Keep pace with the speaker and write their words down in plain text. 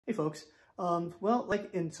Hey folks, well,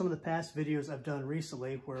 like in some of the past videos I've done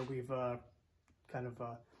recently where we've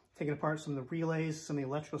taken apart some of the relays, some of the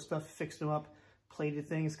electrical stuff, fixed them up, plated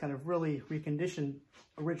things, kind of really reconditioned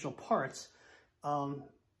original parts,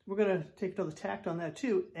 we're going to take another tact on that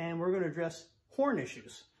too, and we're going to address horn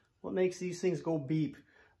issues. What makes these things go beep?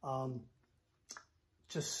 We're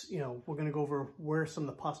going to go over where some of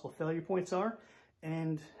the possible failure points are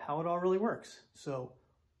and how it all really works. So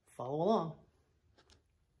follow along.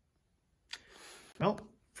 Well,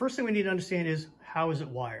 first thing we need to understand is how is it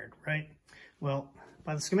wired, right? Well,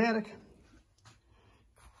 by the schematic,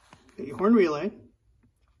 your horn relay,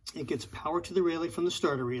 it gets power to the relay from the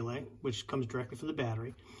starter relay, which comes directly from the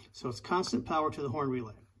battery. So it's constant power to the horn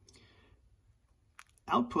relay.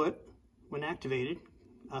 Output, when activated,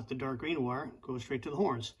 out the dark green wire, goes straight to the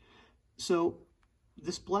horns. So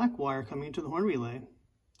this black wire coming into the horn relay,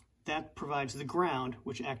 that provides the ground,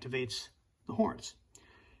 which activates the horns.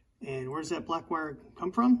 And where does that black wire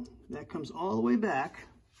come from? That comes all the way back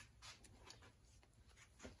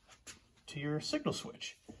to your signal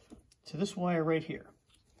switch, to this wire right here.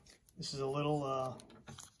 This is a little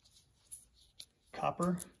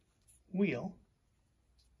copper wheel,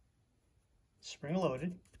 spring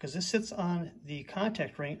loaded, because this sits on the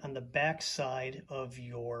contact ring on the back side of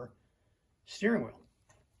your steering wheel.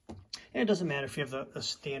 And it doesn't matter if you have a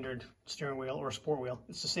standard steering wheel or a sport wheel,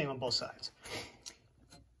 it's the same on both sides.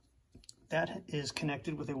 That is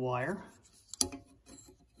connected with a wire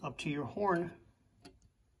up to your horn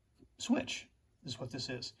switch, is what this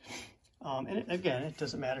is. And again, it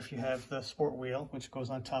doesn't matter if you have the sport wheel, which goes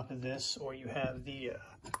on top of this, or you have the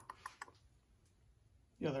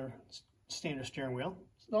other standard steering wheel.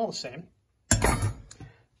 It's all the same.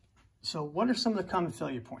 So what are some of the common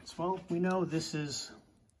failure points? Well, we know this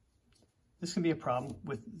can be a problem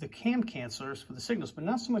with the cam cancelers for the signals, but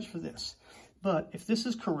not so much for this. But if this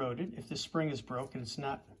is corroded, if this spring is broken, it's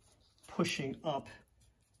not pushing up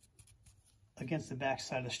against the back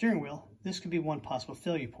side of the steering wheel, this could be one possible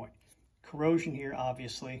failure point. Corrosion here,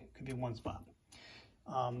 obviously, could be one spot.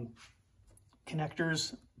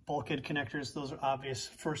 Connectors, bulkhead connectors, those are obvious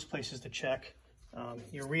first places to check.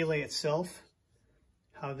 Your relay itself,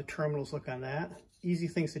 how the terminals look on that, easy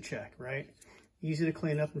things to check, right? Easy to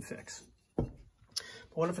clean up and fix. But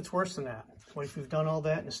what if it's worse than that? What if you've done all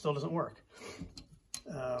that and it still doesn't work?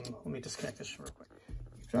 Let me disconnect this real quick.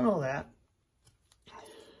 You've done all that, it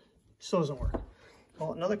still doesn't work.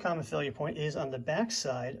 Well, another common failure point is on the back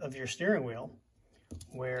side of your steering wheel,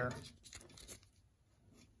 where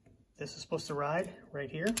this is supposed to ride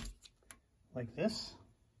right here, like this.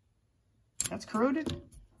 That's corroded.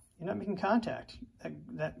 You're not making contact.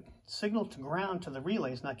 That signal to ground to the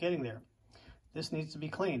relay is not getting there. This needs to be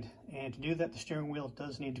cleaned, and to do that, the steering wheel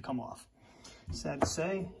does need to come off. Sad to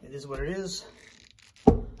say, it is what it is.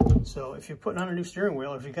 So if you're putting on a new steering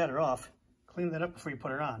wheel, or if you got it off, clean that up before you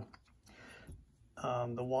put it on.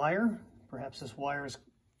 The wire, perhaps this wire is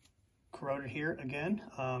corroded here again,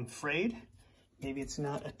 frayed. Maybe it's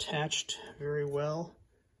not attached very well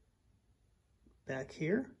back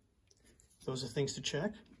here. Those are things to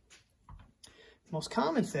check. The most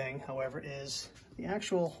common thing, however, is the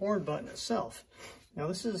actual horn button itself. Now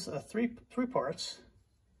this is three parts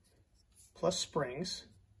plus springs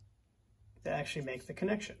that actually make the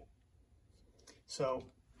connection. So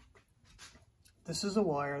this is a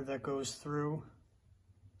wire that goes through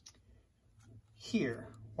here,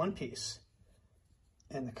 one piece,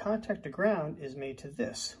 and the contact to ground is made to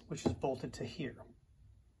this, which is bolted to here.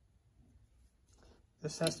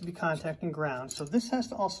 This has to be contacting ground, so this has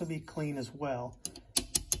to also be clean as well,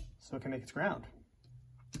 so it can make its ground.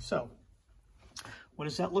 So, what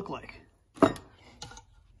does that look like?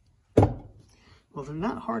 Well, they're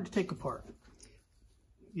not hard to take apart.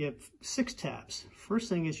 You have 6 tabs. First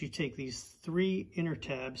thing is you take these 3 inner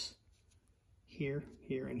tabs, here,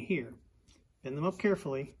 here, and here. Bend them up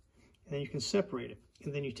carefully, and then you can separate it.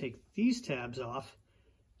 And then you take these tabs off,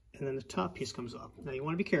 and then the top piece comes off. Now you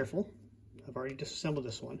want to be careful. I've already disassembled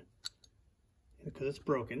this one because it's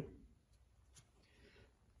broken.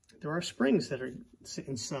 There are springs that are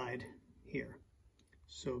inside here,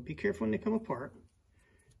 so be careful when they come apart.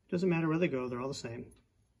 It doesn't matter where they go, they're all the same.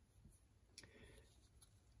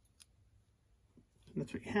 And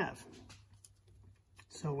that's what you have.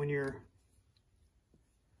 So when you're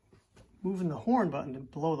moving the horn button to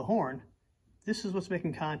blow the horn, this is what's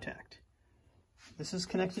making contact. This is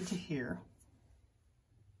connected to here,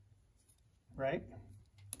 right?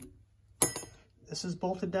 This is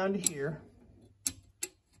bolted down to here.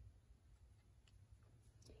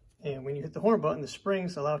 And when you hit the horn button, the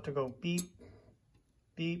springs allow it to go beep,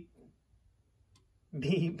 beep,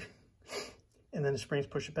 beep, and then the springs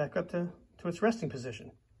push it back up to its resting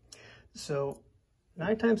position. So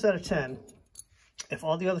 9 times out of 10, if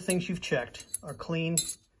all the other things you've checked are clean,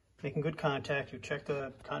 making good contact, you've checked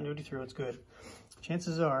the continuity through, it's good,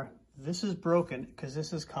 chances are this is broken because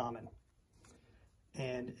this is common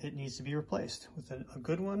and it needs to be replaced with a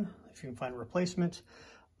good one. If you can find a replacement,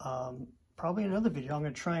 probably in another video I'm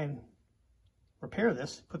going to try and repair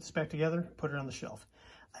this, put this back together, put it on the shelf.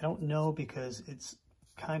 I don't know because it's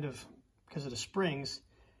kind of, because of the springs,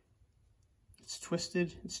 it's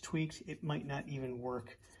twisted, it's tweaked, it might not even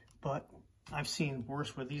work, but I've seen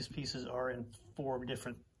worse where these pieces are in 4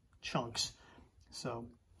 different chunks. So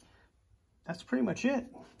that's pretty much it.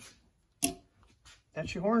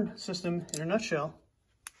 That's your horn system in a nutshell.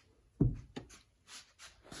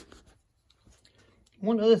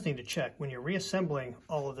 One other thing to check when you're reassembling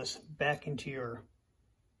all of this back into your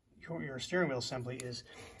steering wheel assembly is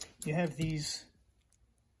you have these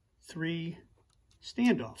 3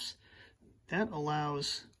 standoffs. That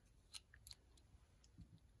allows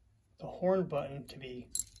the horn button to be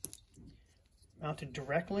mounted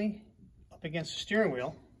directly up against the steering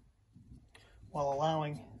wheel while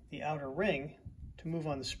allowing the outer ring to move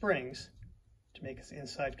on the springs to make its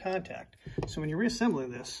inside contact. So when you're reassembling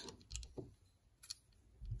this, I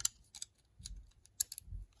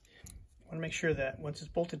want to make sure that once it's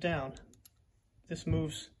bolted down, this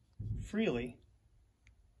moves freely.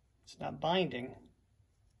 It's not binding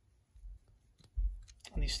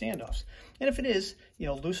on these standoffs. And if it is,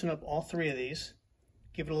 loosen up all 3 of these,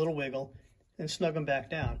 give it a little wiggle, and snug them back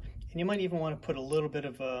down. And you might even want to put a little bit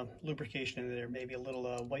of lubrication in there, maybe a little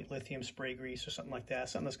white lithium spray grease or something like that,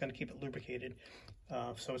 something that's going to keep it lubricated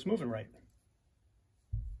so it's moving right.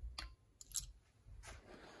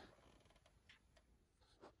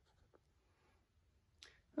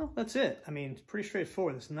 Well, that's it. I mean, it's pretty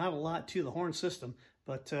straightforward. There's not a lot to the horn system,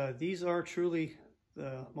 but these are truly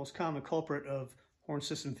the most common culprit of horn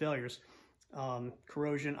system failures.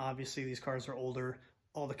 Corrosion, obviously these cars are older.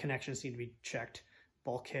 All the connections need to be checked.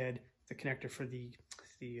 Bulkhead, the connector for the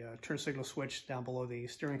turn signal switch down below the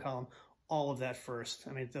steering column, all of that first.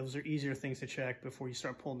 I mean, those are easier things to check before you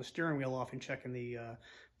start pulling the steering wheel off and checking the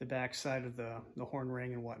back side of the horn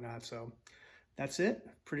ring and whatnot. So that's it.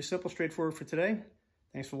 Pretty simple, straightforward for today.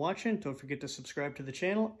 Thanks for watching. Don't forget to subscribe to the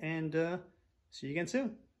channel, and see you again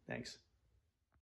soon. Thanks.